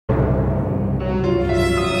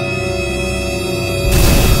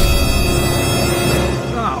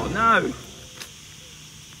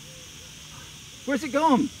it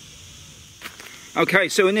gone? Okay,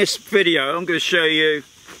 so in this video I'm going to show you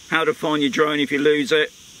how to find your drone if you lose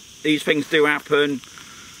it. These things do happen.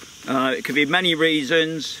 It could be many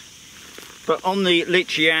reasons, but on the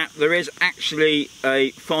Litchi app there is actually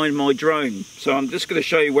a Find My Drone. So I'm just going to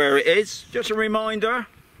show you where it is. Just a reminder,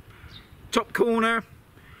 top corner,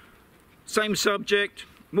 same subject,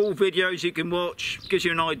 more videos you can watch, gives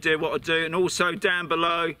you an idea what I do, and also down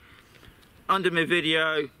below under my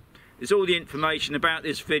video is all the information about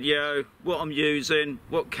this video, what I'm using,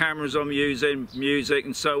 what cameras I'm using, music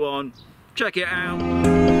and so on. Check it out.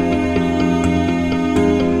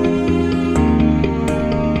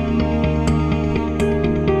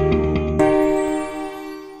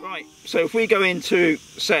 Right, so if we go into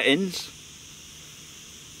settings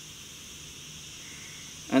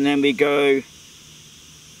and then we go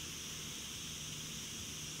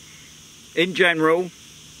in general,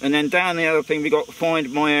 and then down the other thing we got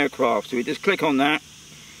Find My Aircraft, so we just click on that.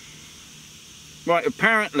 Right,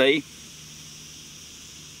 apparently,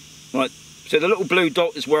 right, so the little blue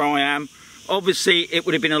dot is where I am. Obviously it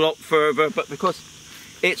would have been a lot further, but because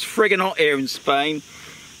it's friggin' hot here in Spain,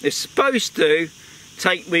 it's supposed to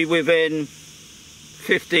take me within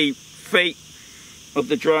 50 feet of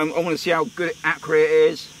the drone. I want to see how good accurate it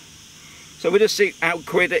is, so we'll just see how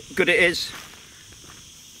good it is.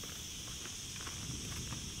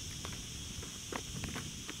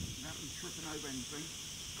 Over anything.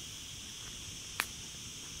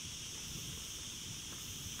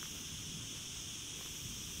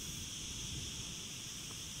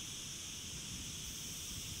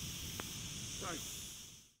 So,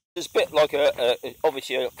 it's a bit like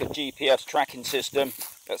obviously a GPS tracking system.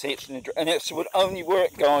 That's it, and it would only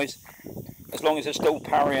work, guys, as long as it's still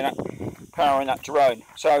powering that drone.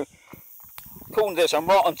 So, according to this, I'm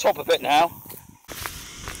right on top of it now.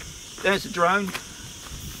 There's the drone.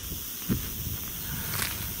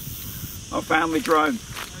 I found my drone.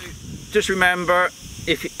 Just remember,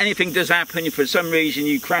 if anything does happen, if for some reason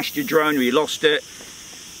you crashed your drone or you lost it,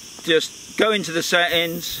 just go into the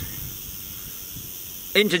settings,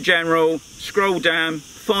 into general, scroll down,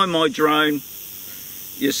 find my drone.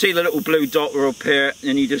 You'll see the little blue dot up here,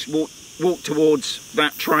 and you just walk towards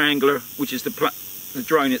that triangular, which is the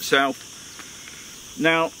drone itself.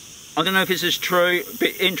 Now, I don't know if this is true, a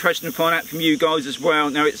bit interesting to find out from you guys as well.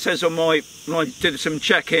 Now it says on when I did some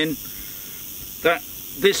checking, that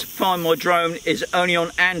this Find My Drone is only on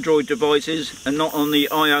Android devices and not on the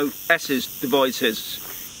iOS's devices.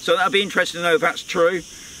 So that'd be interesting to know if that's true.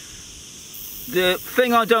 The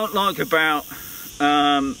thing I don't like about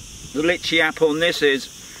the Litchi app on this is,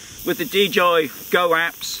 with the DJI Go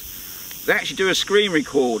apps, they actually do a screen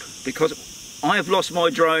record, because I have lost my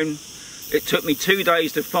drone. It took me 2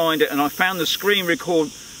 days to find it, and I found the screen record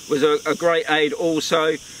was a great aid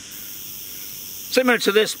also. Similar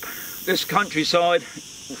to this countryside,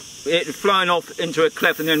 it had flown off into a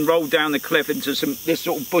cliff and then rolled down the cliff into this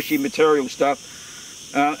sort of bushy material stuff,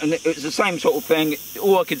 and it was the same sort of thing.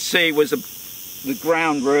 All I could see was the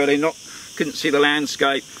ground, really, couldn't see the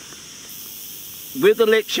landscape. With the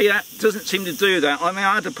Litchi, that doesn't seem to do that. I mean,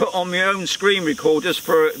 I had to put on my own screen record just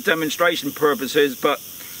for demonstration purposes, but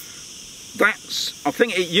I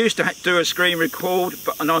think it used to do a screen record,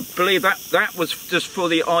 and I believe that was just for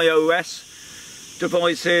the iOS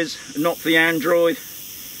devices, not for the Android.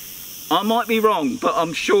 I might be wrong, but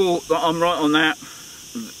I'm sure that I'm right on that.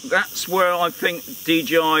 That's where I think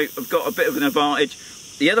DJI have got a bit of an advantage.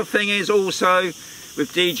 The other thing is also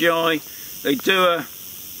with DJI, they do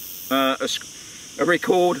a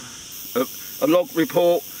record, a log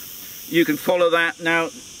report. You can follow that.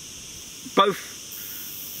 Now, both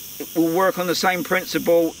will work on the same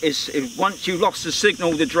principle. If once you've lost the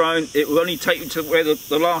signal of the drone, it will only take you to where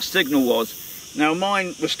the last signal was. Now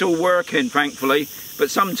mine was still working, thankfully,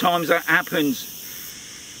 but sometimes that happens.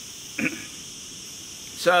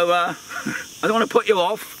 So I don't want to put you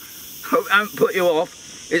off. I won't put you off.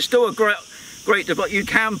 It's still a great device. You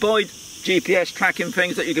can buy GPS tracking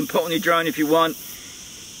things that you can put on your drone if you want.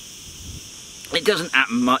 It doesn't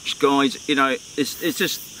happen much, guys. You know, it's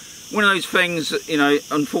just one of those things that, you know,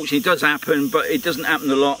 unfortunately it does happen, but it doesn't happen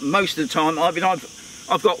a lot. Most of the time, I've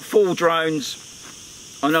got 4 drones.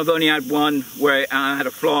 And I've only had one where I had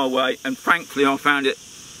a flyaway, and thankfully I found it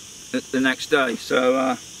the next day.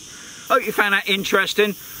 So hope you found that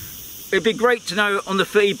interesting. It'd be great to know on the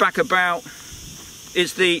feedback about,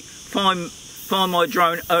 is the Find My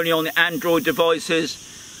Drone only on the Android devices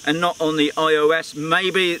and not on the iOS?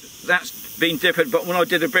 Maybe that's been different, but when I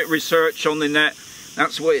did a bit of research on the net,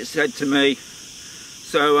 that's what it said to me.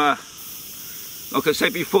 So like I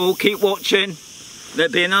said before, keep watching.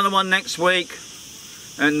 There'll be another one next week.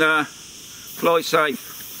 And Fly safe.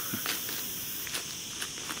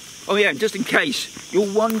 Oh yeah, and just in case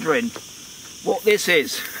you're wondering what this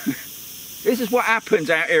is, this is what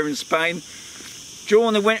happens out here in Spain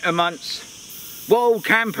during the winter months. Wild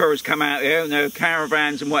campers come out here in their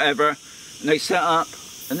caravans and whatever, and they set up,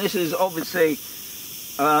 and this is obviously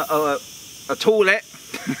a toilet.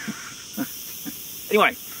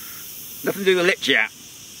 Anyway, nothing to do with Litchi.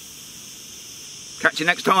 Catch you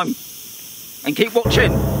next time, and keep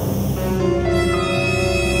watching.